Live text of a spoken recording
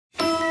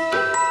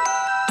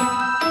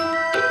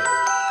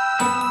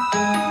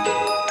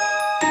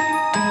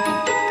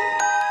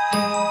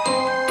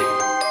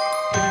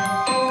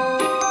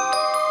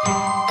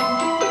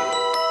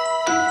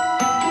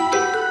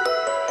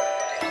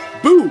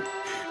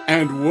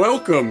and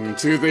welcome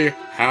to the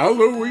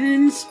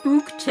Halloween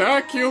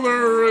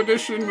Spooktacular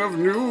edition of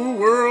New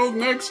World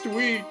Next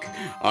Week.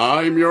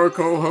 I'm your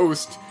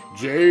co-host,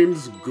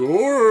 James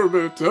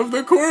Corbett of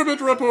the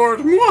Corbett Report.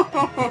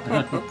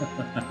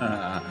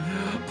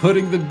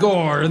 Putting the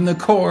gore in the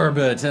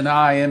Corbett, and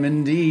I am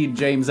indeed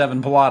James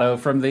Evan Pilato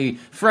from the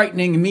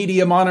frightening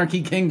Media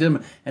Monarchy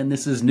Kingdom, and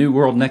this is New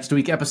World Next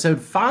Week,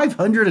 episode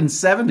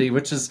 570,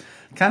 which is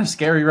kind of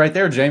scary right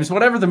there, James.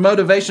 Whatever the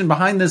motivation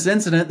behind this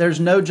incident, there's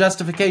no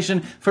justification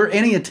for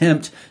any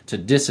attempt to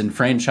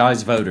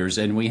disenfranchise voters,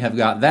 and we have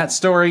got that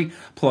story,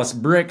 plus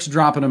Bricks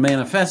dropping a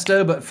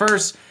manifesto, but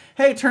first,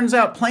 hey, turns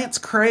out plants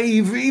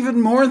crave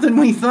even more than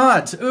we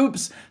thought.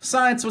 Oops,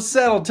 science was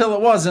settled till it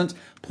wasn't.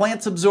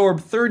 Plants absorb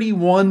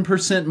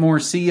 31% more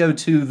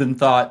CO2 than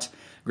thought.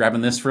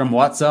 Grabbing this from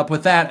What's Up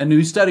With That, a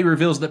new study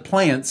reveals that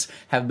plants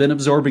have been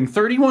absorbing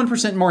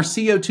 31% more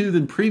CO2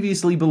 than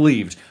previously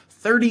believed.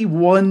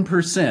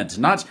 31%,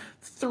 not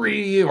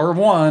 3 or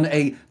 1,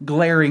 a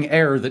glaring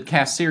error that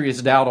casts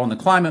serious doubt on the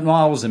climate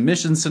models,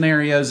 emission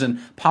scenarios, and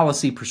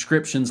policy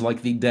prescriptions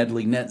like the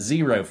deadly net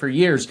zero. For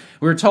years,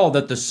 we were told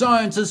that the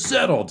science is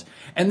settled,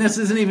 and this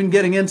isn't even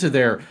getting into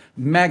their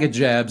MAGA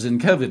jabs and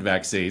COVID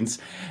vaccines,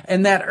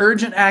 and that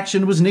urgent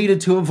action was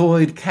needed to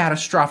avoid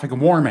catastrophic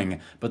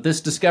warming. But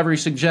this discovery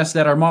suggests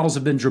that our models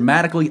have been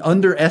dramatically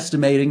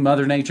underestimating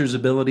Mother Nature's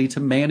ability to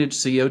manage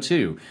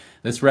CO2.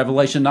 This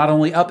revelation not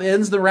only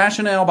upends the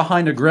rationale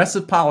behind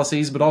aggressive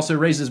policies, but also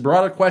raises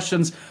broader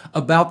questions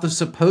about the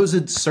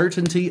supposed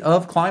certainty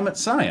of climate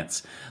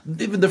science.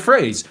 Even the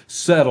phrase,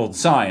 settled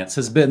science,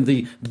 has been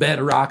the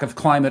bedrock of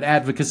climate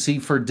advocacy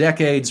for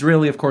decades,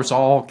 really, of course,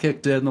 all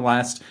kicked in the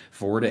last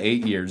 4 to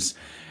 8 years.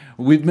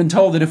 We've been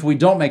told that if we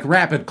don't make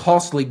rapid,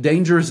 costly,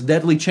 dangerous,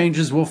 deadly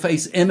changes, we'll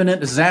face imminent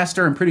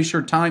disaster. I'm pretty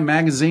sure Time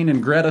magazine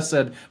and Greta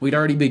said we'd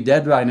already be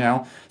dead by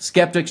now.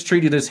 Skeptics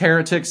treated as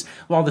heretics,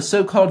 while the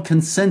so-called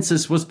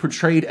consensus was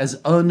portrayed as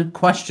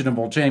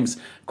unquestionable. James,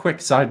 quick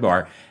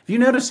sidebar. Have you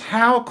noticed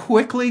how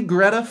quickly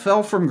Greta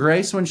fell from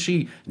grace when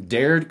she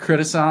dared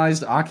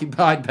criticize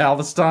occupied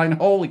Palestine?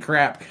 Holy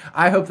crap.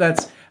 I hope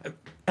that's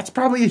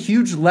probably a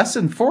huge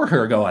lesson for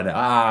her going,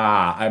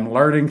 I'm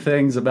learning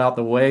things about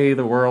the way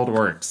the world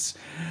works.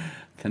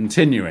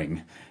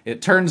 Continuing.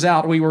 It turns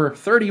out we were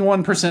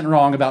 31%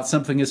 wrong about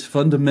something as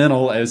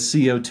fundamental as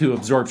CO2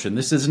 absorption.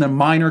 This isn't a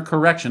minor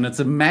correction. It's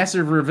a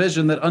massive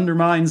revision that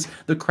undermines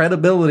the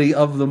credibility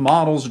of the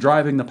models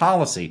driving the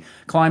policy.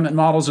 Climate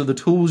models are the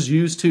tools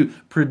used to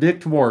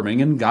predict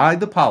warming and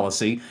guide the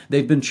policy.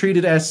 They've been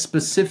treated as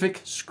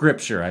specific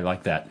scripture. I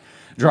like that.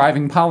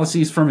 Driving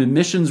policies from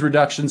emissions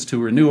reductions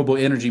to renewable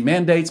energy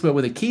mandates, but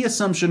with a key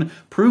assumption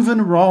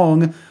proven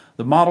wrong.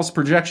 The model's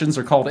projections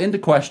are called into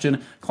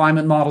question.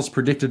 Climate models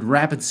predicted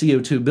rapid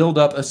CO2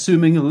 buildup,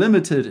 assuming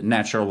limited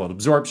natural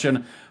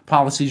absorption.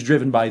 Policies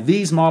driven by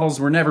these models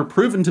were never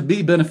proven to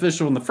be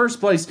beneficial in the first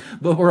place,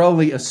 but were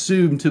only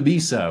assumed to be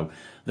so.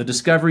 The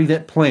discovery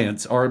that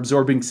plants are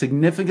absorbing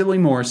significantly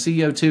more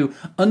CO2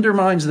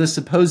 undermines the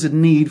supposed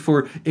need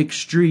for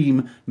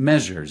extreme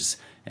measures.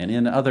 And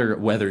in other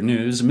weather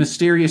news,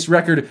 mysterious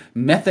record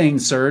methane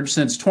surge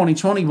since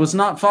 2020 was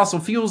not fossil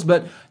fuels,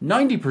 but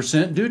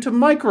 90% due to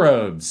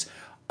microbes.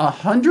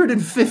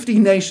 150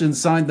 nations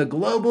signed the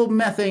global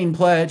methane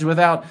pledge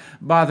without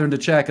bothering to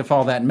check if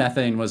all that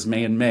methane was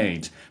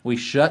man-made. We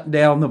shut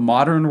down the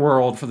modern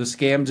world for the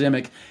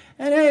scamdemic.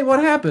 And hey, what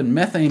happened?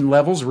 Methane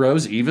levels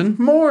rose even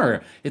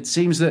more. It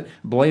seems that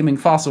blaming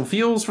fossil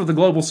fuels for the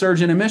global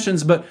surge in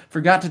emissions, but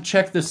forgot to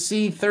check the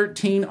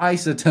C13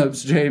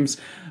 isotopes, James.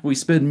 We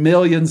spend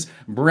millions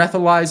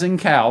breathalyzing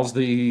cows,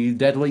 the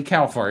deadly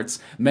cow farts,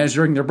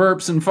 measuring their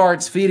burps and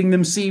farts, feeding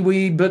them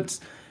seaweed, but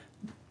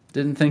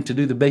didn't think to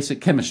do the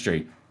basic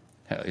chemistry.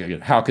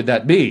 How could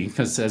that be?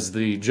 Because as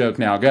the joke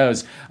now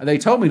goes, they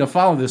told me to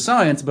follow the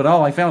science, but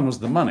all I found was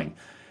the money.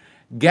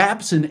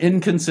 Gaps and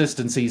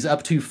inconsistencies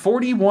up to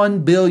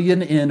 $41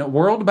 billion in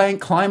World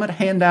Bank climate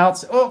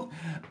handouts.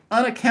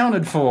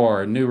 Unaccounted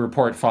for, new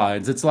report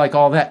finds. It's like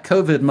all that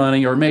COVID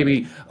money, or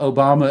maybe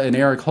Obama and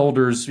Eric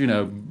Holder's,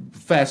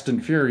 Fast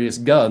and Furious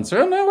guns. I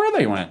don't know where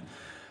they went.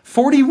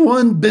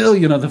 $41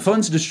 billion of the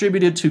funds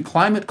distributed to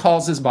climate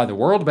causes by the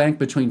World Bank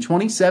between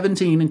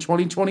 2017 and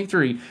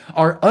 2023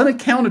 are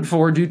unaccounted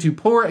for due to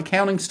poor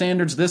accounting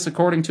standards, this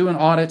according to an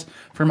audit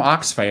from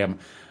Oxfam.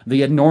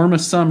 The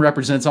enormous sum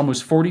represents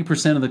almost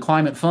 40% of the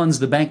climate funds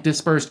the bank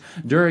dispersed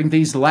during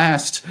these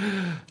last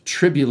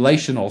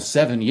tribulational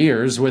 7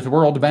 years, with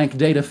World Bank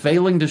data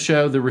failing to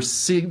show the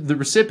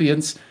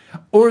recipients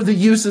or the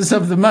uses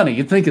of the money.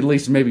 You'd think at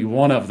least maybe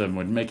one of them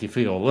would make you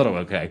feel a little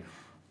okay.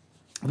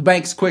 The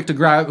bank's quick to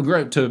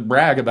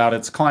brag about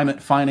its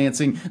climate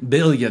financing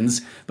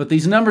billions, but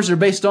these numbers are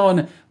based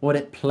on what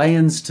it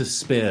plans to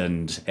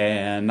spend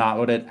and not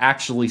what it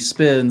actually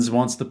spends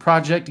once the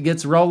project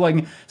gets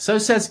rolling. So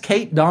says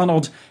Kate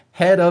Donald,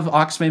 head of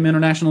Oxfam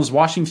International's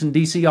Washington,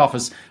 D.C.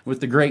 office,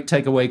 with the great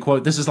takeaway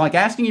quote, "This is like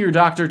asking your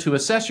doctor to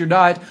assess your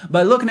diet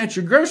by looking at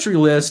your grocery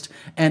list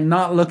and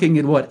not looking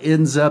at what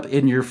ends up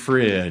in your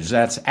fridge."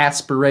 That's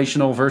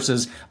aspirational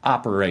versus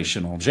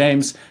operational.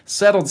 James,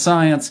 settled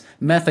science,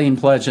 methane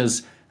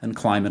pledges, and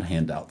climate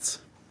handouts.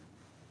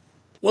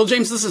 Well,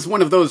 James, this is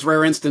one of those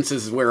rare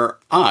instances where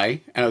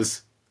I,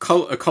 as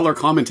a color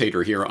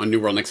commentator here on New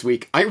World Next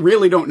Week, I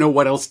really don't know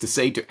what else to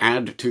say to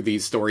add to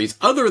these stories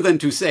other than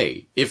to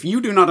say, if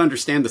you do not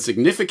understand the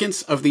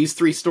significance of these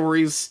three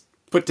stories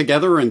put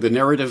together and the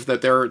narrative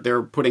that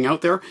they're putting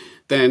out there,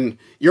 then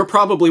you're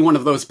probably one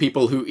of those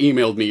people who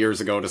emailed me years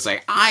ago to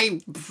say,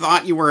 "I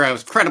thought you were a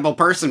credible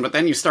person, but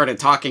then you started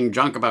talking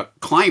junk about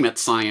climate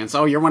science.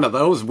 Oh, you're one of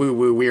those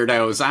woo-woo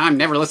weirdos. I'm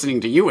never listening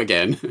to you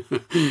again."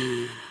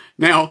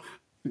 Now,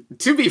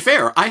 to be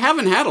fair, I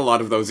haven't had a lot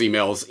of those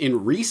emails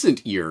in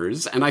recent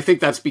years, and I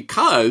think that's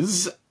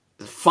because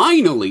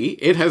finally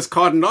it has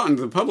cottoned on,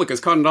 the public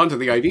has cottoned on to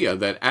the idea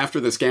that after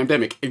the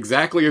scamdemic,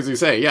 exactly as you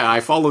say, yeah,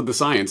 I followed the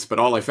science, but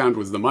all I found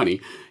was the money.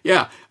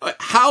 Yeah,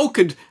 how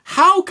could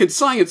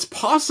science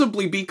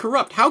possibly be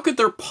corrupt? How could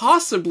there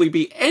possibly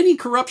be any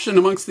corruption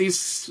amongst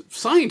these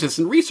scientists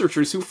and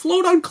researchers who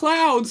float on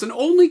clouds and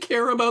only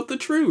care about the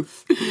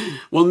truth?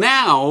 Well,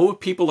 now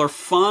people are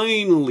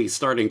finally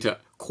starting to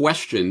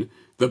question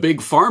the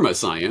big pharma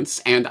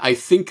science, and I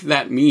think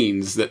that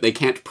means that they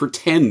can't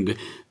pretend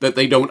that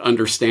they don't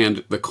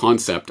understand the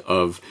concept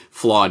of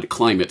flawed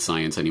climate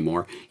science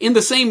anymore. In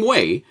the same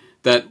way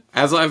that,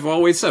 as I've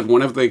always said,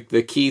 one of the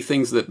key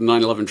things that the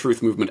 9/11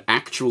 Truth Movement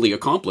actually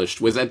accomplished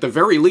was, at the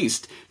very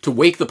least, to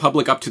wake the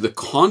public up to the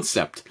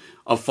concept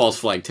of false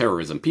flag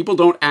terrorism. People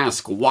don't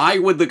ask, why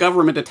would the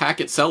government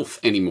attack itself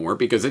anymore?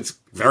 Because it's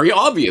very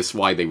obvious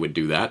why they would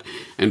do that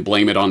and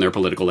blame it on their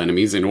political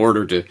enemies in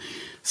order to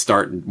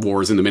start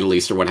wars in the Middle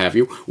East or what have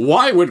you.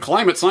 Why would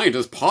climate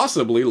scientists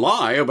possibly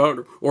lie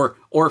about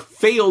or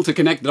fail to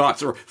connect the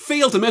dots or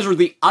fail to measure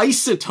the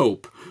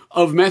isotope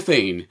of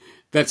methane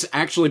that's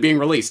actually being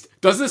released?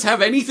 Does this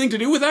have anything to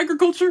do with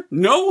agriculture?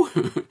 No?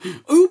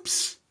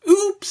 Oops.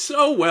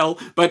 Oh well.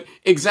 But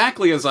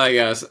exactly as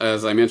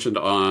I mentioned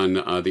on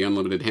the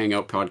Unlimited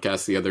Hangout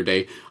podcast the other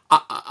day,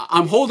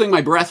 I'm holding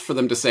my breath for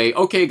them to say,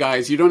 "Okay,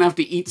 guys, you don't have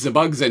to eat the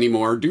bugs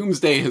anymore.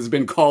 Doomsday has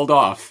been called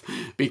off,"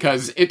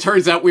 because it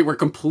turns out we were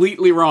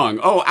completely wrong.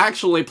 Oh,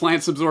 actually,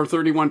 plants absorb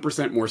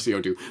 31% more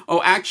CO2.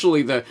 Oh,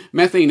 actually, the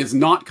methane is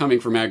not coming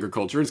from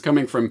agriculture. It's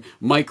coming from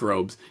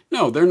microbes.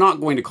 No, they're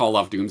not going to call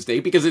off Doomsday,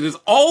 because it is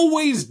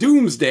always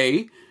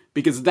Doomsday,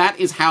 because that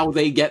is how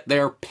they get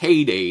their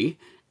payday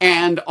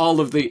and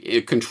all of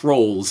the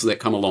controls that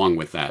come along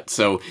with that.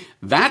 So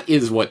that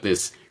is what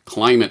this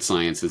climate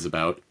science is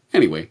about.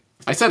 Anyway,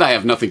 I said I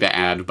have nothing to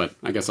add, but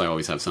I guess I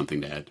always have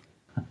something to add.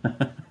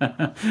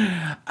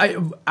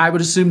 I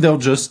would assume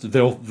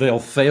they'll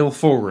fail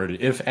forward.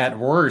 If at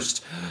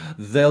worst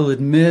they'll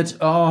admit,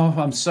 "Oh,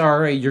 I'm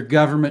sorry, your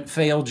government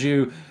failed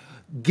you.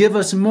 Give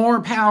us more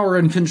power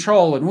and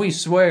control, and we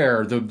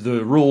swear the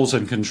rules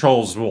and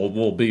controls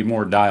will be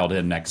more dialed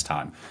in next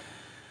time."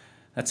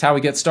 That's how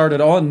we get started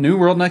on New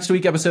World Next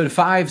Week, episode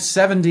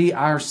 570.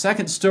 Our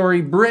second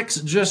story,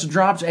 BRICS just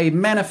dropped a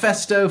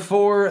manifesto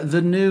for the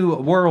New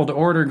World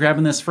Order.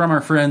 Grabbing this from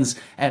our friends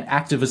at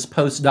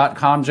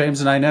activistpost.com.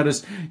 James and I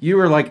noticed you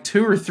were like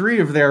 2 or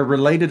 3 of their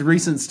related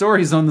recent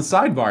stories on the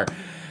sidebar.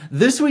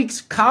 This week's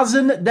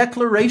Kazan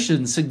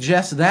Declaration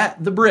suggests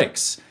that the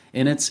BRICS,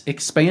 in its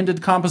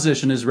expanded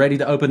composition, is ready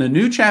to open a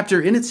new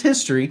chapter in its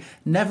history.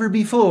 Never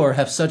before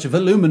have such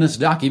voluminous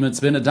documents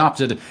been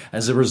adopted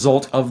as a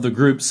result of the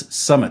group's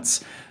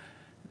summits.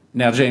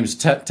 Now, James,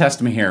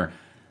 test me here.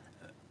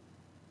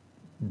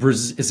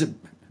 Is it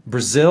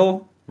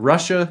Brazil,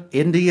 Russia,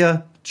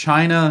 India,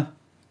 China,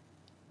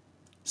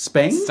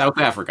 Spain? South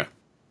Africa.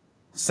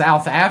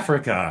 South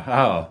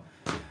Africa.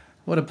 Oh,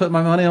 would have put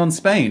my money on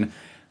Spain.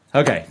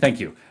 Okay, thank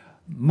you.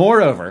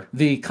 Moreover,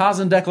 the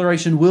Kazan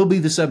Declaration will be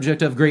the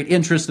subject of great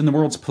interest in the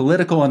world's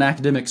political and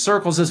academic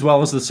circles, as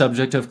well as the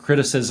subject of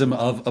criticism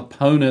of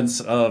opponents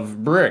of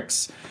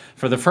BRICS.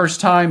 For the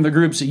first time, the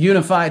group's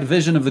unified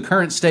vision of the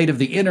current state of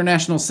the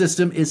international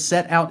system is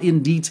set out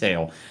in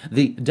detail.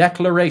 The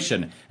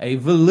Declaration, a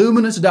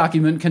voluminous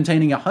document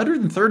containing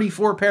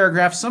 134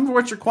 paragraphs, some of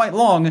which are quite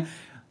long,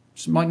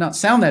 which might not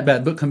sound that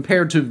bad, but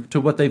compared to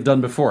what they've done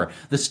before.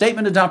 The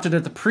statement adopted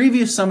at the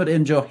previous summit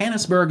in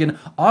Johannesburg in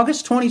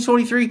August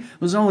 2023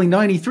 was only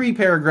 93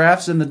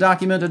 paragraphs, and the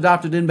document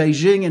adopted in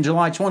Beijing in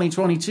July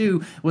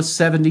 2022 was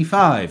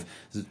 75.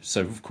 So,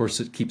 of course,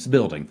 it keeps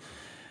building.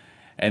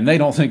 And they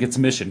don't think it's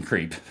mission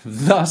creep.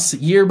 Thus,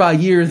 year by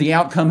year, the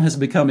outcome has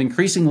become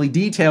increasingly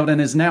detailed and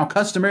is now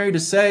customary to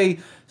say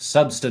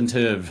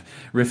substantive,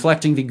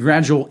 reflecting the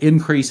gradual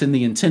increase in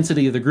the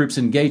intensity of the group's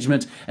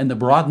engagement and the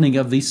broadening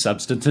of the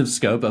substantive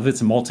scope of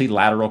its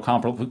multilateral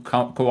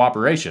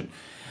cooperation.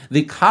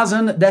 The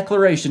Kazan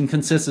Declaration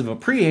consists of a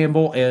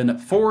preamble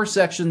and 4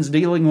 sections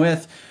dealing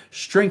with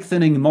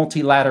strengthening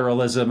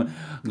multilateralism,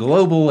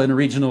 global and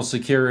regional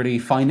security,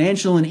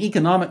 financial and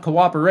economic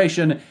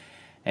cooperation,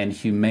 and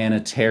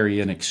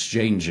humanitarian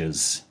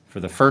exchanges. For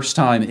the first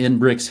time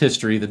in BRICS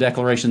history, the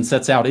declaration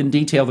sets out in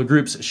detail the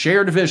group's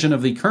shared vision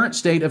of the current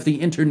state of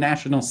the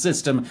international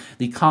system,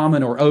 the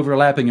common or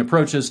overlapping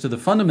approaches to the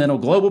fundamental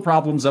global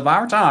problems of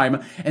our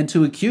time and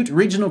to acute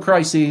regional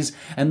crises,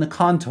 and the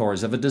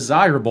contours of a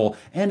desirable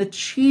and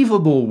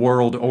achievable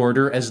world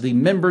order as the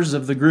members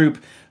of the group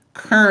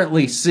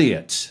currently see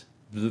it.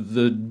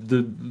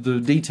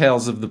 The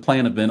details of the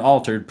plan have been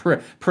altered.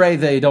 Pray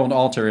they don't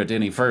alter it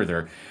any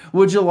further.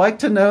 Would you like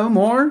to know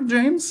more,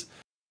 James?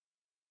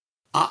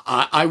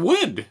 I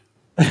would.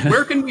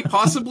 Where can we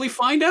possibly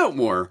find out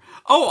more?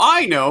 Oh,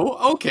 I know.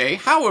 Okay,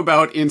 how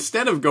about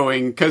instead of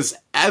going, because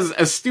as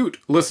astute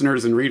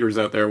listeners and readers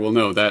out there will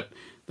know that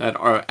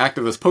our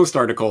activist post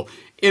article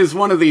is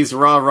one of these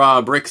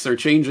rah-rah BRICS are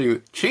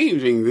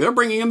changing. They're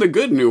bringing in the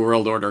good New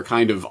World Order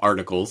kind of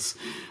articles.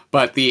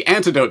 But the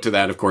antidote to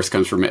that, of course,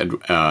 comes from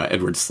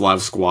Edward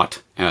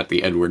Slavsquat at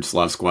the Edward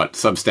Slavsquat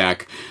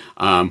Substack.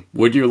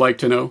 Would you like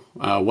to know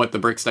what the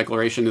BRICS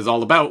Declaration is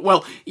all about?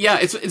 Well, yeah,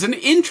 it's an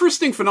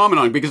interesting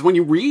phenomenon because when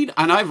you read,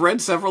 and I've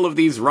read several of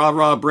these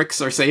rah-rah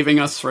BRICS are saving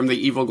us from the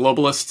evil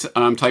globalist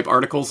type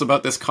articles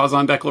about this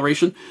Kazan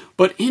Declaration,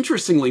 but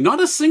interestingly, not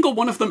a single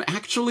one of them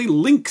actually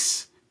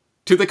links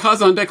to the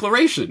Kazan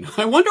Declaration.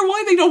 I wonder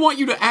why they don't want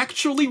you to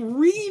actually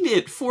read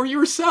it for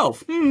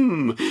yourself.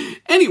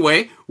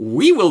 Anyway,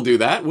 we will do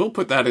that. We'll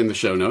put that in the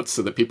show notes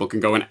so that people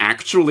can go and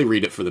actually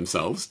read it for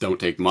themselves.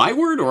 Don't take my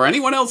word or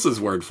anyone else's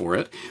word for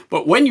it.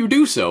 But when you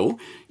do so,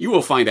 you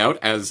will find out,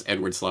 as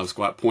Edward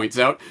Slavsquat points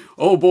out,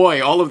 oh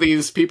boy, all of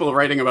these people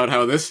writing about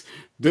how this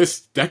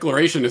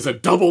declaration is a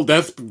double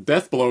death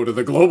blow to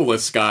the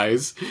globalist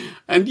guys.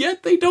 And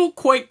yet they don't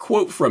quite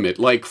quote from it.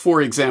 Like,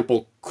 for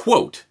example,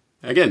 quote.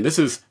 Again, this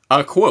is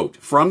a quote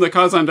from the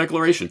Kazan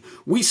Declaration.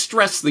 We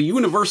stress the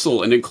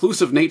universal and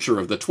inclusive nature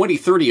of the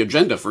 2030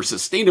 Agenda for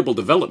Sustainable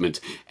Development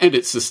and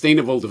its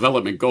Sustainable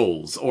Development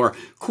Goals. Or,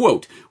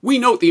 quote, we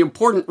note the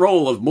important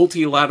role of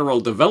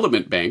multilateral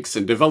development banks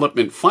and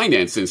development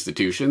finance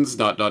institutions, ...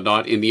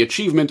 in the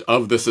achievement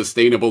of the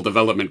Sustainable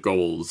Development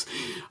Goals.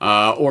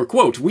 Or,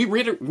 quote, we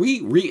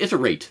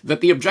reiterate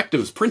that the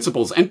objectives,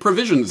 principles, and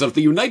provisions of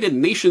the United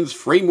Nations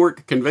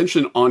Framework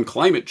Convention on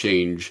Climate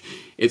Change,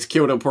 its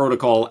Kyoto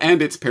Protocol,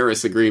 and its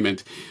Paris Agreement,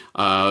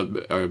 blah,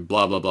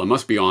 blah, blah,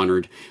 must be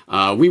honored.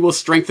 We will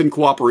strengthen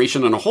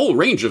cooperation on a whole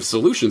range of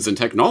solutions and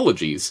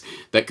technologies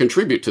that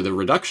contribute to the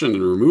reduction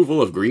and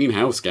removal of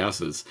greenhouse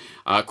gases.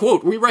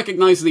 Quote, we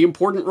recognize the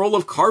important role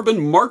of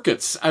carbon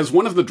markets as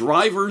one of the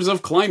drivers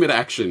of climate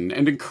action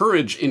and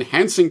encourage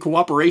enhancing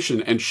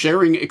cooperation and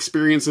sharing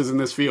experiences in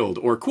this field.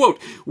 Or,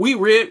 quote, we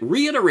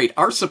reiterate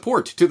our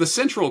support to the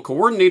central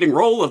coordinating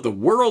role of the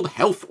World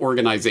Health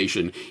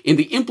Organization in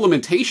the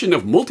implementation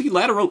of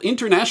multilateral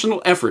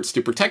international efforts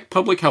to protect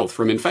public health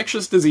from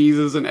infectious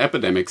diseases and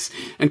epidemics,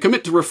 and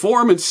commit to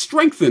reform and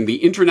strengthen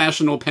the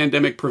international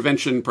pandemic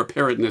prevention,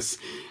 preparedness,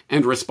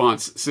 and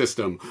response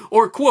system.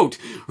 Or, quote,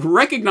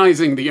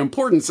 recognizing the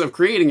importance of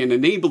creating an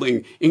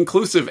enabling,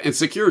 inclusive, and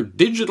secure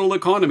digital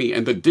economy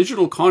and the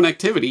digital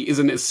connectivity is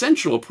an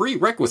essential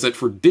prerequisite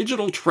for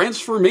digital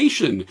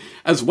transformation,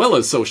 as well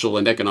as social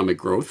and economic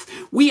growth,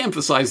 we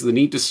emphasize the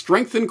need to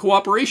strengthen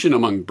cooperation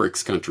among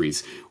BRICS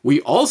countries. We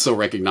also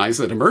recognize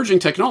that emerging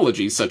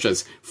technologies such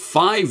as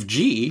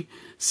 5G,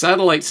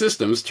 satellite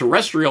systems,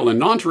 terrestrial and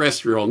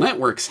non-terrestrial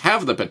networks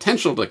have the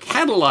potential to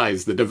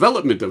catalyze the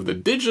development of the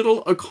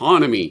digital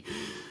economy.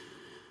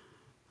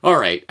 All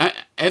right,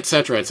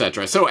 etc.,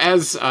 etc. So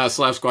as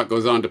Slavsquat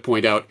goes on to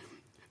point out,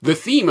 the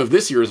theme of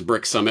this year's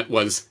BRICS Summit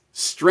was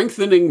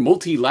strengthening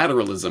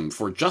multilateralism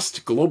for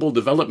just global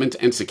development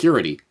and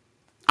security.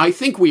 I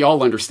think we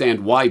all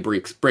understand why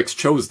BRICS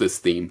chose this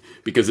theme,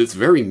 because it's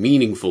very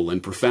meaningful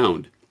and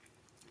profound.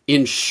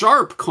 In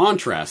sharp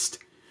contrast,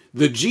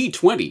 the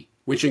G20,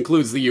 which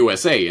includes the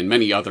USA and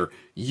many other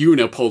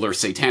unipolar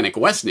satanic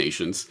West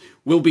nations,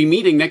 will be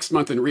meeting next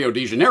month in Rio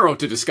de Janeiro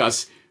to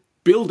discuss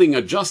building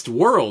a just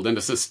world and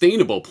a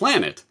sustainable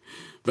planet.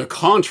 The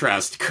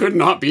contrast could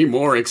not be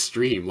more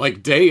extreme,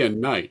 like day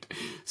and night.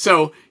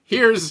 So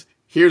here's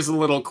a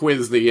little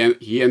quiz that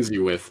he ends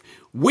you with.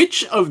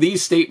 Which of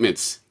these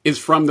statements is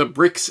from the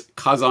BRICS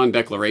Kazan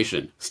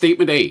Declaration?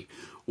 Statement A.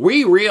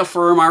 We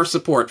reaffirm our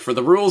support for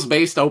the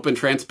rules-based, open,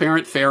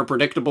 transparent, fair,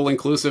 predictable,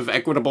 inclusive,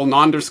 equitable,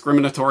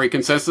 non-discriminatory,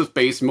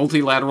 consensus-based,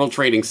 multilateral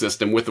trading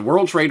system with the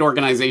World Trade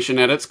Organization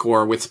at its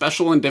core, with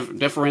special and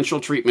differential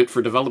treatment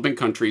for developing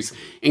countries,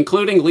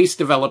 including least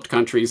developed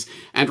countries,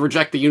 and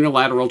reject the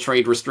unilateral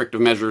trade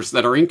restrictive measures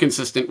that are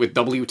inconsistent with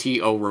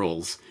WTO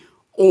rules.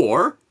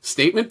 Or,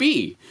 Statement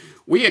B.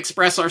 We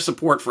express our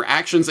support for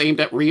actions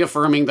aimed at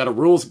reaffirming that a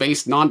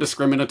rules-based,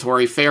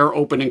 non-discriminatory, fair,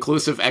 open,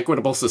 inclusive,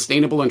 equitable,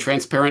 sustainable, and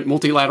transparent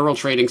multilateral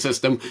trading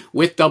system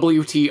with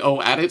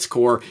WTO at its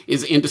core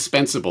is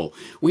indispensable.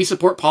 We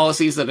support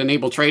policies that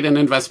enable trade and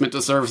investment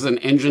to serve as an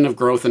engine of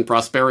growth and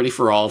prosperity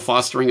for all,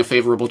 fostering a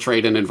favorable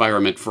trade and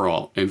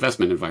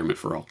investment environment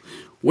for all.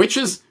 Which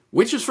is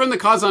from the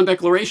Kazan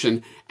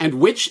Declaration, and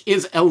which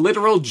is a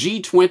literal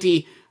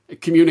G20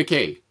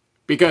 communique.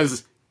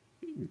 Because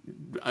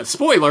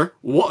spoiler,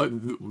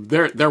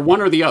 they're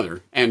one or the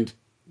other, and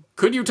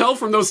Could you tell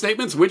from those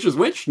statements which is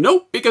which?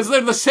 Nope, because they're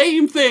the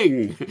same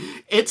thing.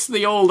 It's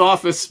the old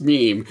Office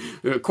meme.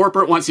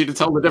 Corporate wants you to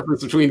tell the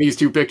difference between these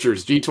two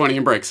pictures, G20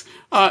 and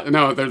BRICS.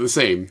 No, they're the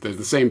same. They're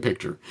the same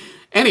picture.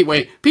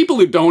 Anyway, people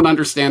who don't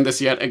understand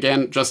this yet,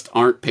 again, just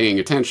aren't paying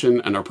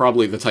attention and are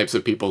probably the types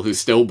of people who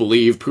still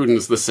believe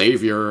Putin's the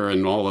savior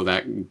and all of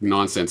that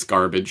nonsense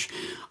garbage.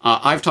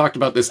 I've talked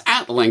about this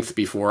at length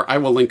before. I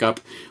will link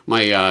up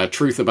my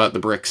Truth About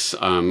the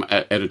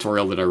BRICS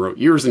editorial that I wrote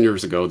years and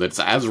years ago that's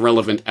as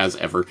relevant as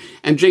ever.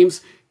 And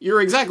James, you're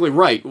exactly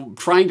right.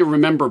 Trying to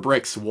remember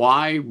BRICS.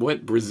 Why?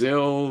 What?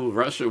 Brazil?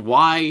 Russia?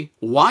 Why?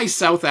 Why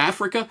South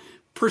Africa?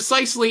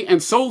 Precisely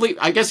and solely,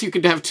 I guess you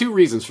could have two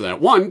reasons for that.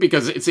 One,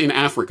 because it's in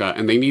Africa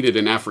and they needed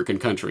an African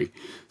country.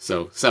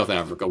 So South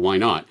Africa, why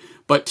not?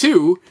 But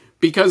two,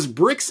 because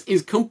BRICS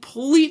is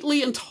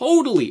completely and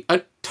totally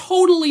a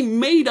totally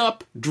made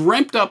up,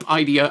 dreamt up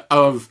idea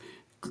of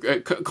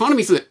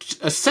economies that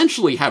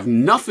essentially have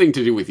nothing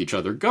to do with each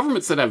other,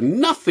 governments that have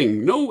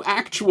nothing, no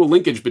actual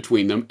linkage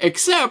between them,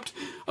 except,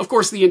 of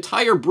course, the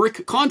entire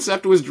BRIC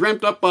concept was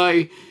dreamt up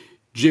by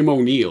Jim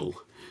O'Neill.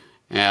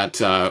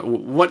 At,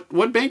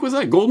 what bank was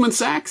that? Goldman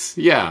Sachs?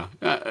 Yeah.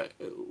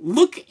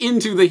 Look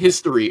into the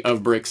history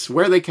of BRICS,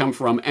 where they come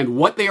from, and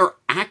what they are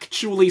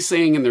actually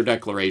saying in their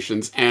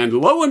declarations, and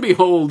lo and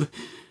behold,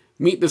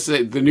 meet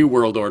the New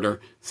World Order,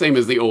 same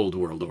as the Old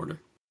World Order.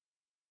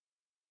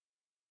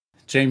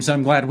 James,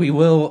 I'm glad we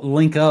will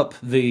link up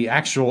the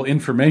actual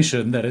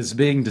information that is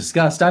being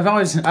discussed. I've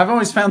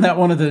always found that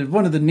one of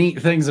the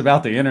neat things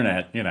about the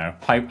internet, you know,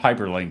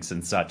 hyperlinks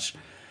and such.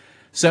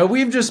 So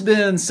we've just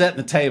been setting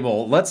the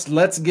table.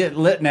 Let's get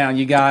lit now,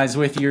 you guys,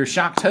 with your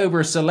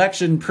Shocktober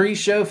selection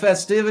pre-show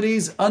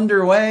festivities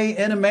underway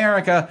in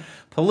America.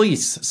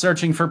 Police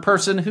searching for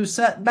person who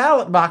set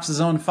ballot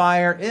boxes on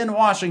fire in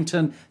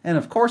Washington and,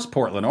 of course,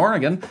 Portland,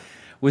 Oregon.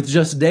 With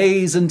just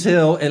days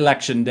until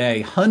Election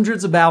Day,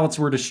 hundreds of ballots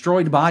were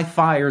destroyed by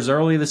fires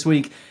early this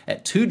week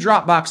at 2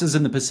 drop boxes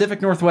in the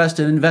Pacific Northwest,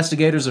 and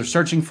investigators are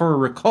searching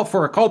for a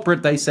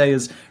culprit they say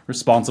is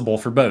responsible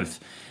for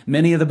both.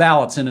 Many of the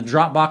ballots in a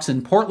drop box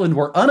in Portland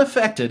were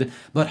unaffected,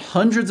 but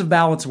hundreds of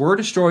ballots were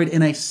destroyed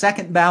in a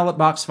second ballot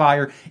box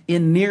fire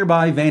in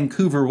nearby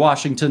Vancouver,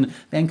 Washington.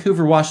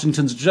 Vancouver,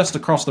 Washington's just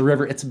across the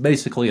river. It's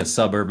basically a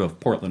suburb of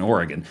Portland,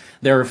 Oregon.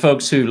 There are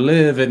folks who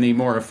live in the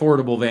more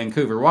affordable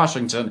Vancouver,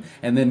 Washington,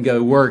 and then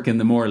go work in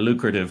the more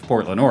lucrative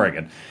Portland,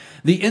 Oregon.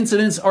 The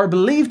incidents are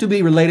believed to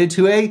be related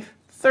to a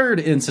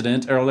third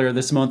incident earlier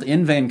this month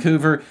in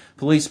Vancouver.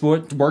 Police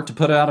worked to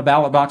put out a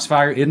ballot box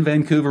fire in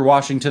Vancouver,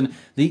 Washington.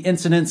 The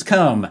incidents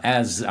come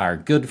as our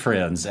good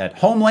friends at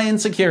Homeland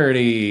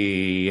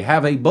Security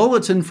have a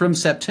bulletin from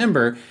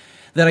September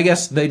that I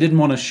guess they didn't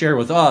want to share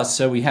with us,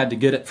 so we had to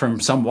get it from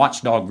some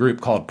watchdog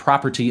group called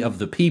Property of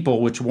the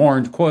People, which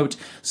warned, quote,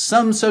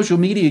 some social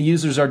media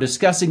users are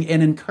discussing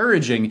and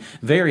encouraging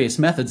various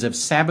methods of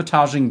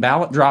sabotaging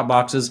ballot drop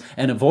boxes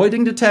and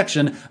avoiding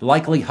detection,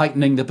 likely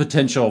heightening the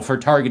potential for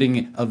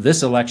targeting of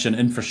this election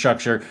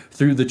infrastructure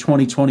through the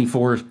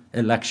 2024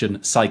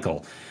 election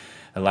cycle.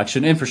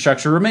 Election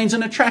infrastructure remains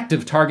an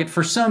attractive target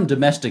for some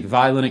domestic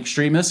violent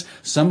extremists,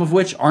 some of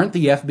which aren't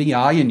the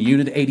FBI and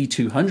Unit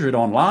 8200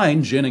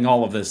 online ginning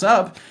all of this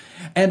up,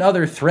 and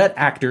other threat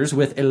actors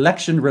with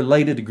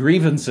election-related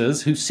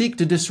grievances who seek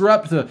to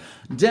disrupt the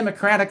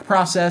democratic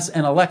process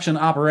and election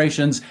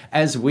operations,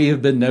 as we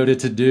have been noted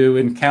to do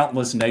in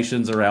countless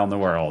nations around the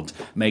world.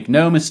 Make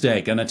no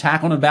mistake, an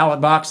attack on a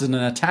ballot box is an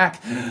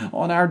attack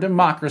on our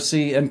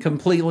democracy and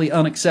completely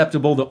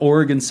unacceptable, the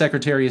Oregon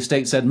Secretary of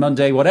State said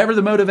Monday. Whatever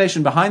the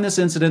motivation behind this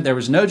incident, there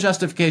was no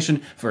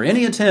justification for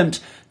any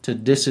attempt to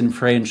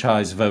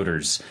disenfranchise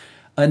voters.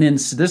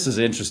 This is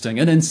interesting.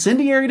 An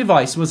incendiary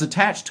device was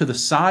attached to the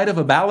side of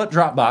a ballot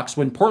drop box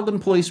when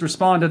Portland police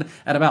responded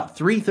at about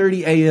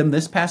 3:30 a.m.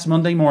 this past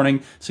Monday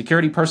morning.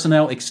 Security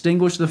personnel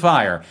extinguished the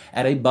fire.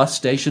 At a bus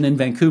station in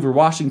Vancouver,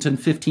 Washington,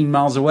 15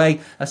 miles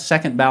away, a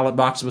second ballot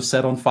box was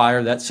set on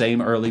fire that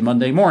same early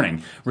Monday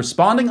morning.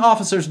 Responding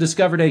officers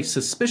discovered a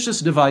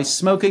suspicious device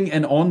smoking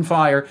and on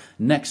fire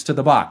next to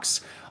the box.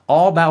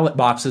 All ballot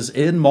boxes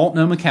in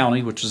Multnomah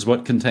County, which is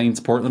what contains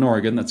Portland,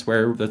 Oregon, that's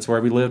where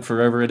we lived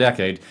for over a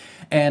decade,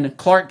 and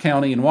Clark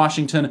County in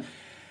Washington,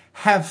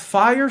 have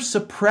fire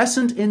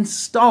suppressant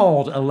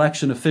installed,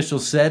 election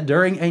officials said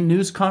during a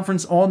news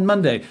conference on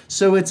Monday.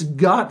 So it's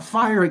got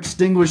fire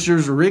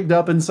extinguishers rigged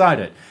up inside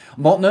it.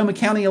 Multnomah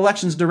County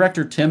Elections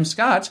Director Tim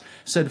Scott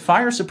said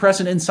fire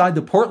suppressant inside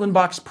the Portland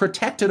box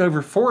protected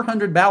over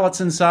 400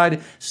 ballots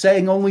inside,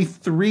 saying only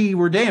 3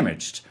 were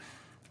damaged.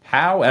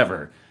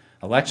 However,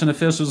 election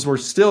officials were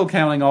still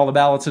counting all the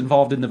ballots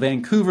involved in the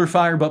Vancouver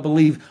fire, but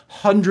believe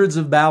hundreds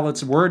of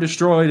ballots were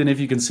destroyed. And if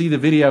you can see the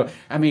video,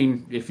 I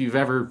mean, if you've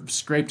ever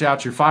scraped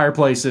out your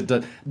fireplace, it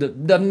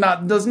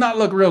does not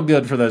look real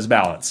good for those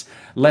ballots.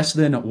 Less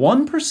than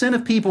 1%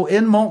 of people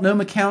in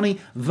Multnomah County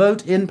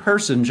vote in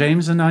person,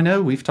 James, and I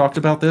know we've talked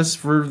about this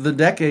for the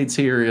decades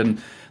here in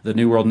the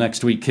New World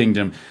Next Week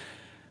Kingdom.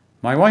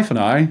 My wife and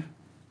I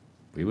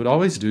we would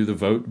always do the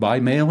vote by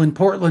mail in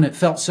Portland. It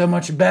felt so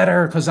much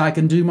better because I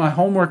can do my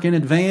homework in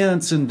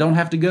advance and don't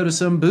have to go to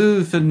some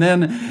booth. And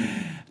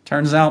then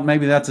turns out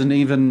maybe that's an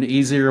even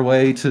easier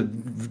way to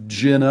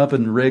gin up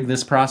and rig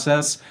this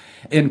process.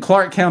 In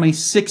Clark County,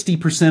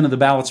 60% of the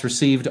ballots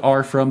received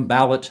are from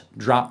ballot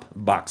drop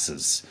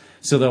boxes.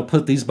 So they'll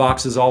put these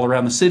boxes all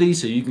around the city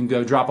so you can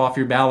go drop off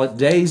your ballot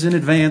days in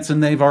advance,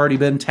 and they've already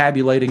been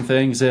tabulating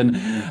things in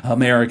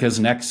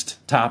America's Next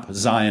Top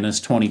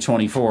Zionist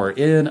 2024.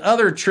 In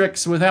other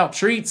tricks without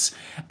treats,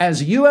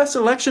 as U.S.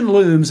 election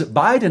looms,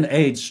 Biden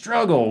aides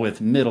struggle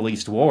with Middle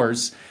East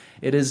wars.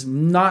 It is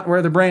not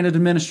where the Brandon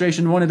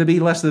administration wanted to be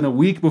less than a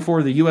week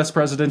before the U.S.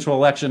 presidential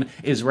election.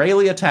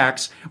 Israeli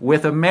attacks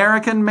with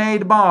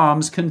American-made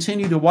bombs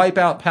continue to wipe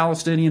out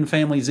Palestinian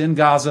families in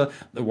Gaza.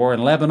 The war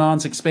in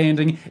Lebanon's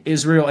expanding.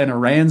 Israel and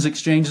Iran's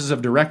exchanges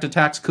of direct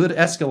attacks could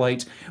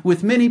escalate,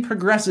 with many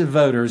progressive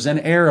voters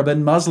and Arab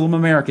and Muslim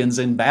Americans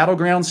in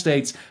battleground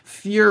states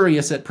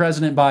furious at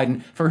President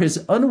Biden for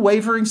his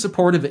unwavering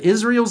support of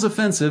Israel's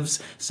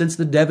offensives since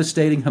the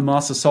devastating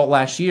Hamas assault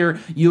last year.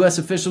 U.S.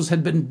 officials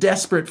had been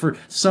desperate for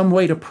some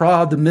way to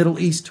prod the Middle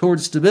East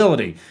towards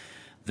stability.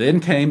 Then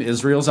came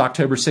Israel's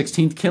October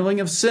 16th killing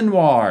of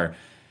Sinwar.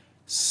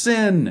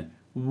 Sin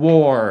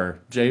war.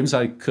 James,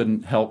 I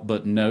couldn't help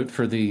but note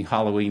for the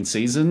Halloween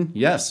season.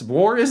 Yes,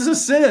 war is a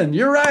sin.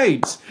 You're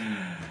right.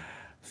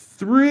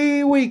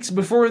 3 weeks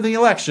before the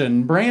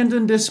election,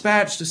 Brandon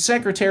dispatched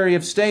Secretary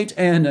of State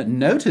and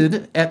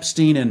noted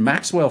Epstein and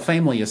Maxwell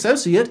family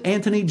associate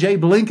Anthony J.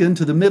 Blinken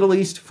to the Middle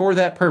East for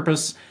that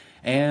purpose.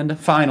 And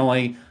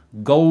finally,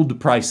 gold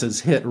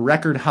prices hit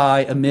record high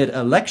amid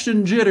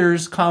election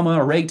jitters,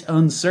 rate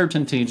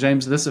uncertainty.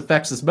 James, this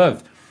affects us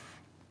both.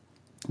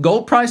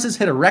 Gold prices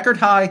hit a record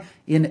high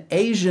in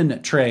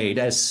Asian trade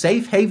as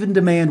safe haven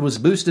demand was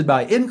boosted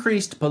by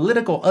increased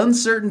political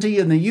uncertainty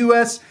in the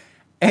U.S.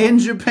 and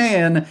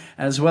Japan,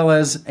 as well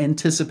as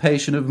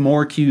anticipation of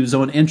more cues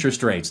on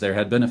interest rates. There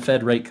had been a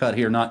Fed rate cut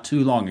here not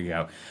too long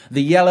ago.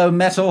 The yellow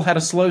metal had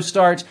a slow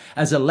start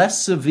as a less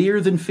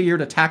severe than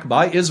feared attack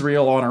by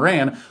Israel on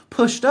Iran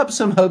pushed up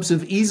some hopes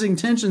of easing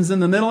tensions in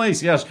the Middle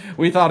East. Yes,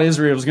 we thought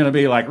Israel was going to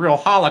be like real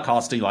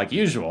Holocausty like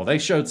usual. They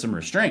showed some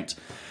restraint.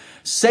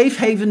 Safe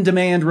haven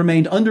demand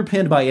remained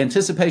underpinned by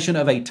anticipation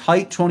of a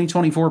tight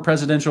 2024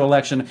 presidential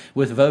election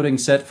with voting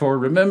set for,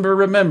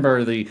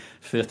 remember, the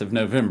 5th of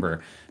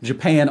November.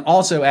 Japan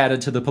also added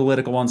to the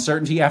political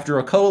uncertainty after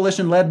a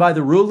coalition led by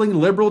the ruling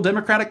Liberal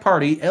Democratic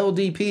Party,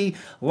 LDP,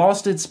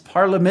 lost its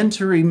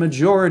parliamentary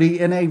majority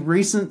in a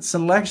recent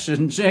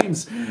selection.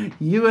 James,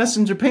 U.S.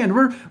 and Japan,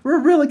 we're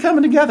really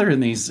coming together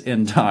in these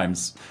end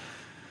times.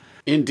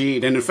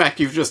 Indeed, and in fact,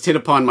 you've just hit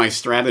upon my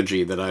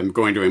strategy that I'm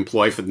going to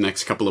employ for the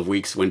next couple of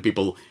weeks when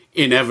people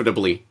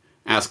inevitably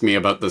ask me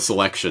about the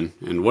selection.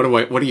 And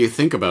what do you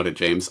think about it,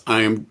 James?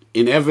 I am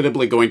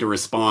inevitably going to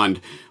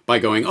respond by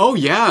going, oh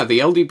yeah, the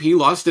LDP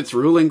lost its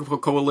ruling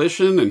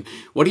coalition, and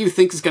what do you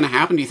think is going to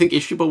happen? Do you think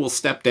Ishiba will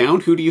step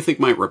down? Who do you think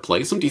might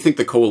replace him? Do you think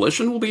the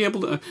coalition will be able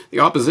to, the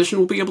opposition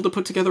will be able to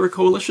put together a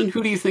coalition?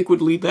 Who do you think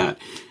would lead that?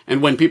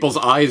 And when people's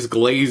eyes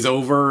glaze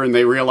over and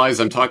they realize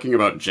I'm talking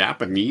about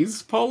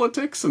Japanese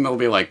politics, and they'll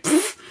be like,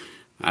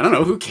 I don't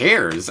know, who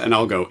cares? And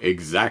I'll go,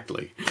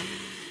 exactly.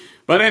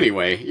 But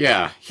anyway,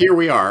 yeah, here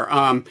we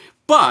are.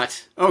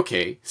 But,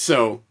 okay,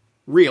 so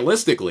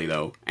realistically,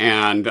 though,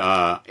 and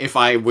if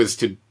I was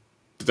to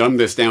dumb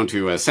this down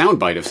to a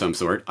soundbite of some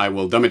sort, I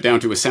will dumb it down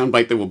to a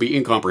soundbite that will be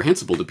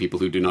incomprehensible to people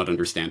who do not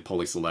understand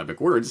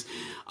polysyllabic words.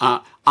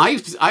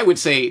 I would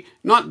say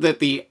not that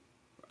the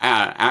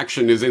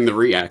action is in the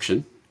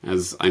reaction,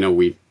 as I know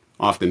we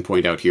often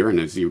point out here, and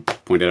as you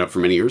pointed out for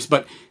many years,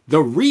 but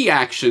the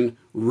reaction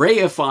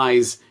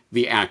reifies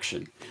the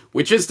action,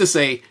 which is to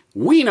say,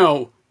 we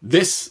know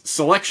this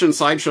selection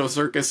sideshow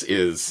circus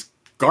is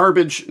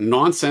garbage,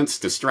 nonsense,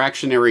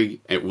 distractionary.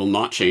 It will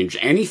not change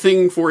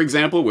anything, for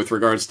example, with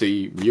regards to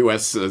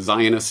U.S.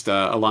 Zionist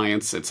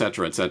alliance,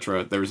 etc.,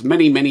 etc. There's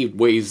many, many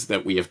ways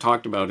that we have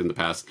talked about in the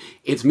past.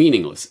 It's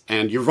meaningless,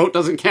 and your vote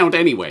doesn't count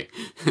anyway.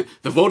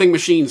 The voting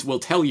machines will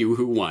tell you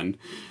who won.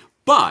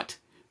 But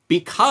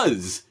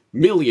because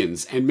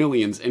millions and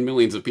millions and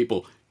millions of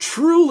people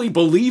truly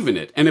believe in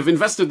it and have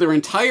invested their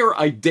entire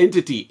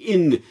identity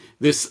in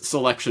this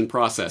selection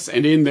process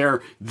and in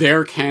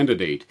their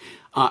candidate,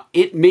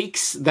 it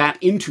makes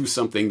that into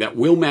something that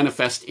will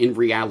manifest in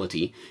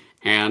reality.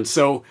 And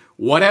so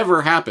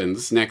whatever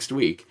happens next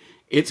week,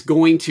 it's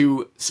going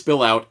to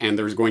spill out, and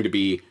there's going to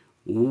be,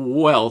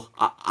 well,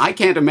 I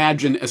can't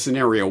imagine a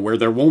scenario where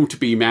there won't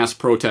be mass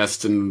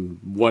protests and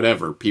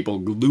whatever,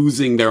 people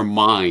losing their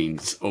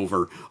minds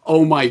over,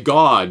 oh my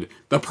God,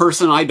 the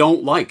person I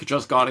don't like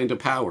just got into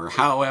power.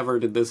 However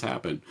did this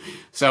happen?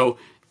 So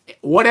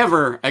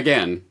whatever,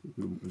 again,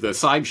 the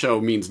sideshow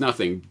means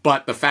nothing,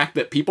 but the fact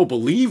that people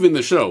believe in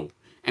the show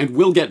and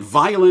will get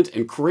violent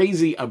and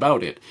crazy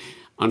about it,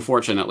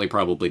 unfortunately,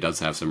 probably does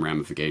have some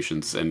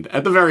ramifications. And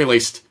at the very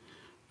least,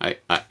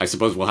 I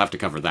suppose we'll have to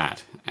cover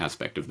that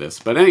aspect of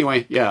this. But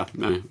anyway, yeah,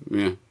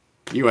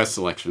 U.S.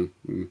 selection.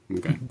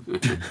 Okay.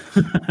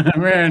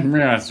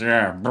 Yes,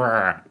 yeah,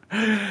 brr.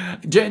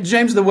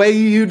 James, the way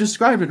you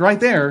described it right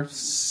there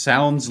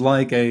sounds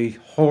like a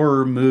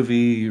horror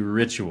movie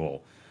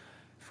ritual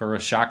for a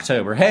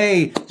Shocktober.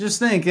 Hey, just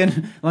think,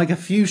 in like a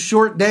few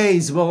short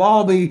days, we'll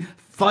all be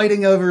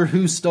fighting over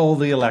who stole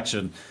the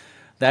election.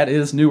 That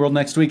is New World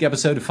Next Week,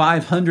 episode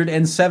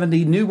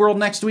 570.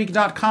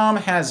 NewWorldNextWeek.com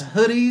has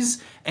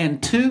hoodies and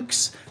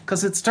toques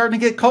because it's starting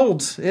to get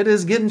cold. It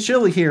is getting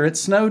chilly here. It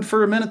snowed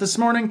for a minute this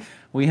morning.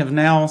 We have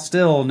now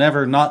still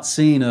never not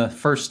seen a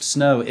first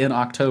snow in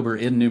October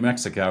in New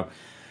Mexico.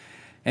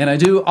 And I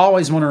do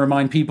always want to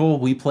remind people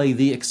we play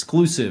the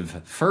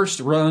exclusive first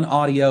run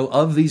audio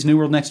of these New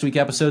World Next Week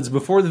episodes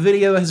before the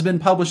video has been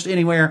published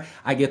anywhere.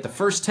 I get the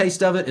first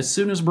taste of it as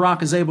soon as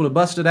Brock is able to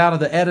bust it out of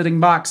the editing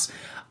box.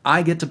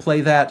 I get to play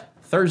that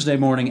Thursday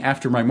morning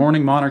after my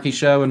morning Monarchy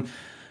show, and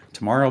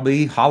tomorrow will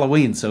be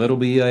Halloween, so it'll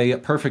be a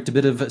perfect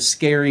bit of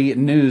scary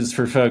news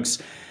for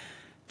folks.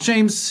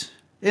 James,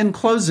 in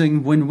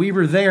closing, when we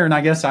were there, and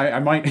I guess I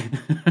might,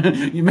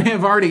 you may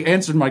have already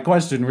answered my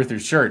question with your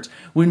shirt.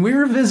 When we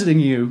were visiting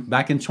you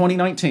back in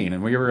 2019,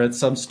 and we were at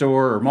some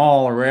store or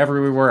mall or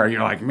wherever we were,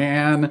 you're like,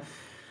 man,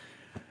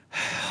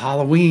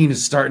 Halloween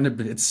is starting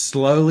to, it's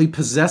slowly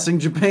possessing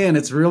Japan.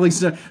 It's really,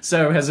 so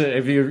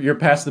if you're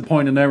past the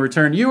point of no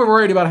return, you were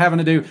worried about having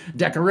to do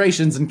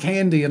decorations and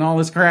candy and all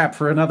this crap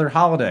for another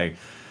holiday.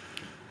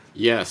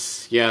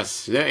 Yes. Yeah,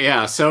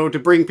 so to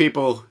bring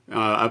people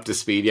up to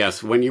speed,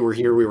 yes, when you were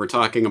here, we were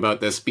talking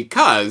about this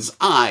because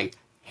I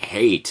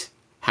hate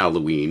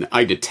Halloween.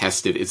 I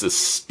detest it. It's a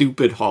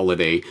stupid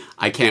holiday.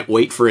 I can't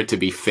wait for it to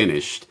be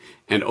finished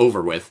and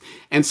over with.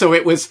 And so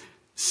it was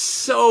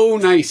so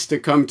nice to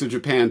come to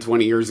Japan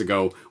 20 years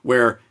ago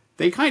where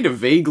they kind of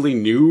vaguely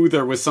knew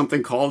there was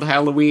something called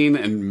Halloween,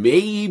 and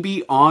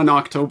maybe on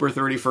October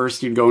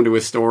 31st you'd go into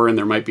a store and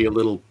there might be a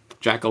little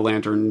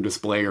jack-o'-lantern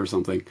display or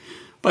something.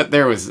 But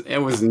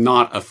it was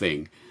not a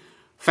thing.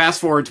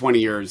 Fast forward 20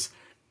 years,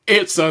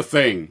 it's a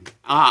thing.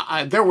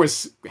 There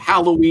was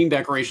Halloween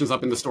decorations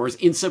up in the stores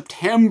in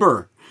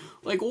September.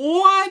 Like,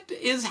 what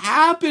is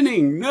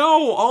happening?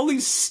 No, all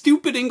these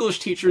stupid English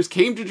teachers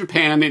came to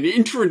Japan and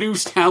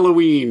introduced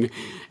Halloween,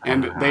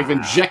 and they've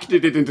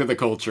injected it into the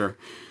culture.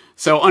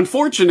 So,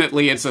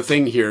 unfortunately, it's a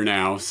thing here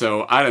now.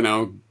 So, I don't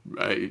know.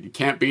 You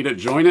can't beat it,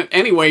 join it.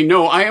 Anyway,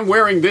 no, I am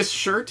wearing this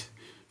shirt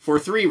for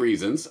 3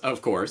 reasons,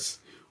 of course.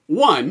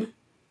 1,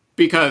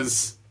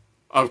 because,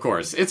 of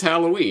course, it's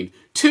Halloween.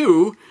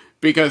 2,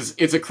 because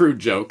it's a crude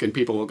joke, and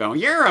people will go,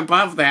 "You're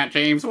above that,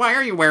 James. Why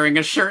are you wearing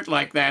a shirt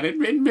like that?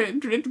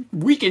 It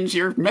weakens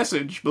your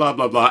message, blah,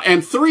 blah, blah."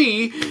 And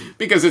 3,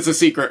 because it's a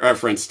secret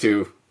reference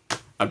to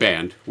a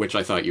band, which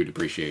I thought you'd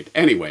appreciate.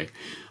 Anyway,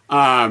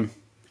 can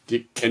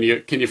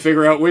you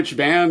figure out which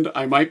band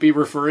I might be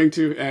referring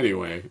to?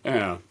 Anyway,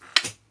 yeah.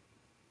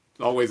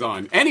 Always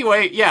on.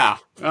 Anyway, yeah,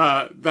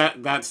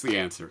 that's the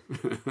answer.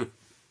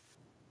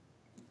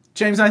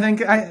 James, I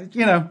think,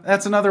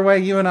 that's another way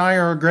you and I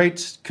are a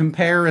great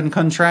compare and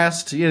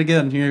contrast. Yet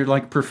again, you're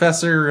like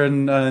professor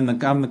and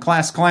I'm the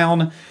class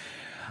clown.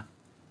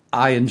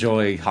 I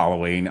enjoy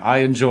Halloween. I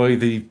enjoy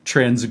the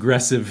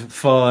transgressive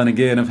fun,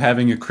 again, of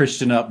having a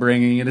Christian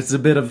upbringing. And it's a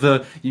bit of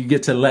you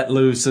get to let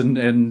loose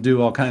and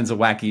do all kinds of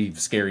wacky,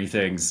 scary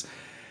things.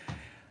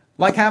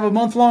 Like have a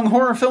month-long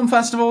horror film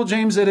festival,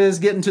 James, it is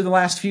getting to the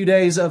last few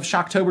days of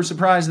Shocktober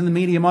Surprise in the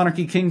Media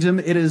Monarchy Kingdom.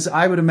 It is,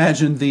 I would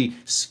imagine, the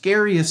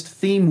scariest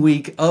theme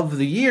week of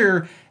the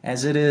year,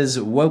 as it is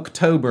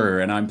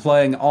Woketober, and I'm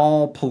playing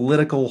all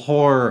political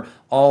horror,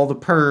 all The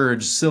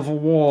Purge, Civil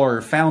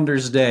War,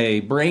 Founders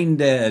Day, Brain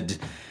Dead.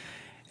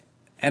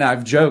 And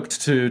I've joked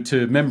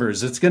to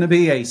members, it's going to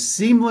be a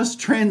seamless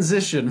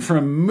transition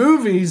from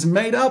movies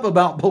made up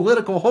about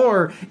political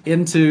horror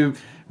into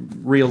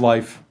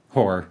real-life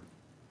horror.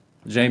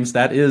 James,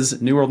 that is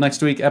New World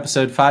Next Week,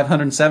 episode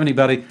 570,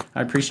 buddy.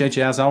 I appreciate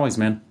you as always,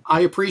 man.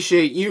 I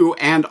appreciate you,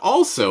 and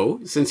also,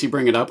 since you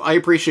bring it up, I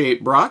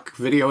appreciate Brock,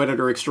 video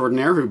editor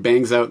extraordinaire, who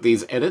bangs out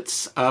these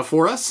edits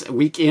for us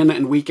week in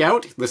and week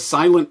out. The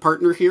silent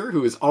partner here,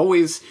 who is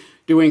always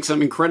doing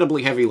some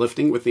incredibly heavy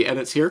lifting with the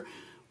edits here.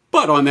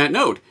 But on that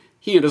note,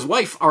 he and his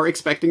wife are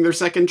expecting their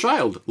second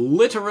child,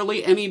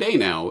 literally any day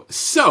now.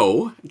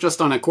 So, just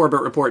on a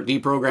Corbett Report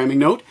deprogramming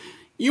note,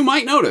 you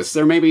might notice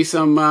there may be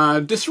some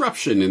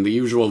disruption in the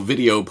usual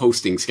video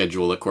posting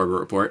schedule at Corbett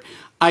Report.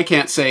 I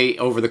can't say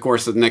over the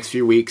course of the next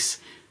few weeks,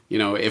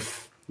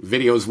 if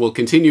videos will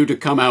continue to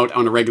come out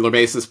on a regular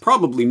basis.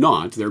 Probably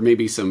not. There may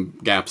be some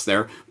gaps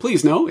there.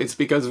 Please know it's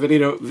because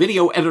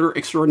video editor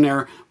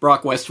extraordinaire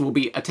Brock West will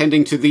be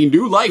attending to the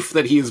new life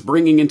that he is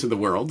bringing into the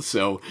world,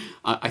 so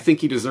I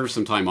think he deserves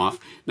some time off.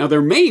 Now,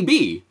 there may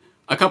be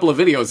a couple of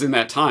videos in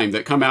that time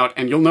that come out,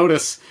 and you'll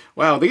notice,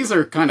 wow, these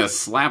are kind of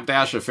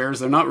slapdash affairs.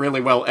 They're not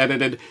really well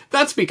edited.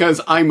 That's because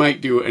I might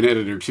do an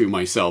edit or two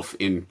myself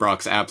in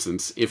Brock's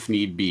absence, if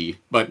need be.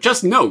 But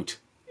just note,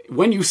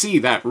 when you see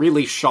that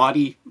really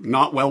shoddy,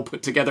 not well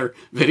put together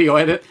video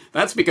edit,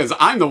 that's because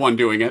I'm the one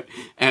doing it,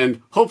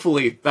 and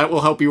hopefully that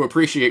will help you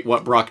appreciate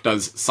what Brock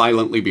does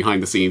silently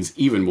behind the scenes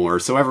even more.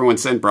 So everyone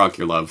send Brock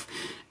your love.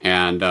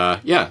 And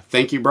yeah,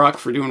 thank you, Brock,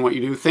 for doing what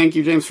you do. Thank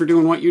you, James, for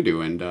doing what you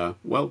do. And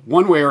well,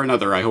 one way or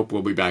another, I hope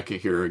we'll be back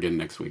here again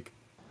next week.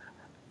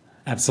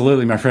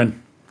 Absolutely, my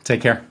friend.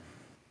 Take care.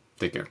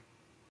 Take care.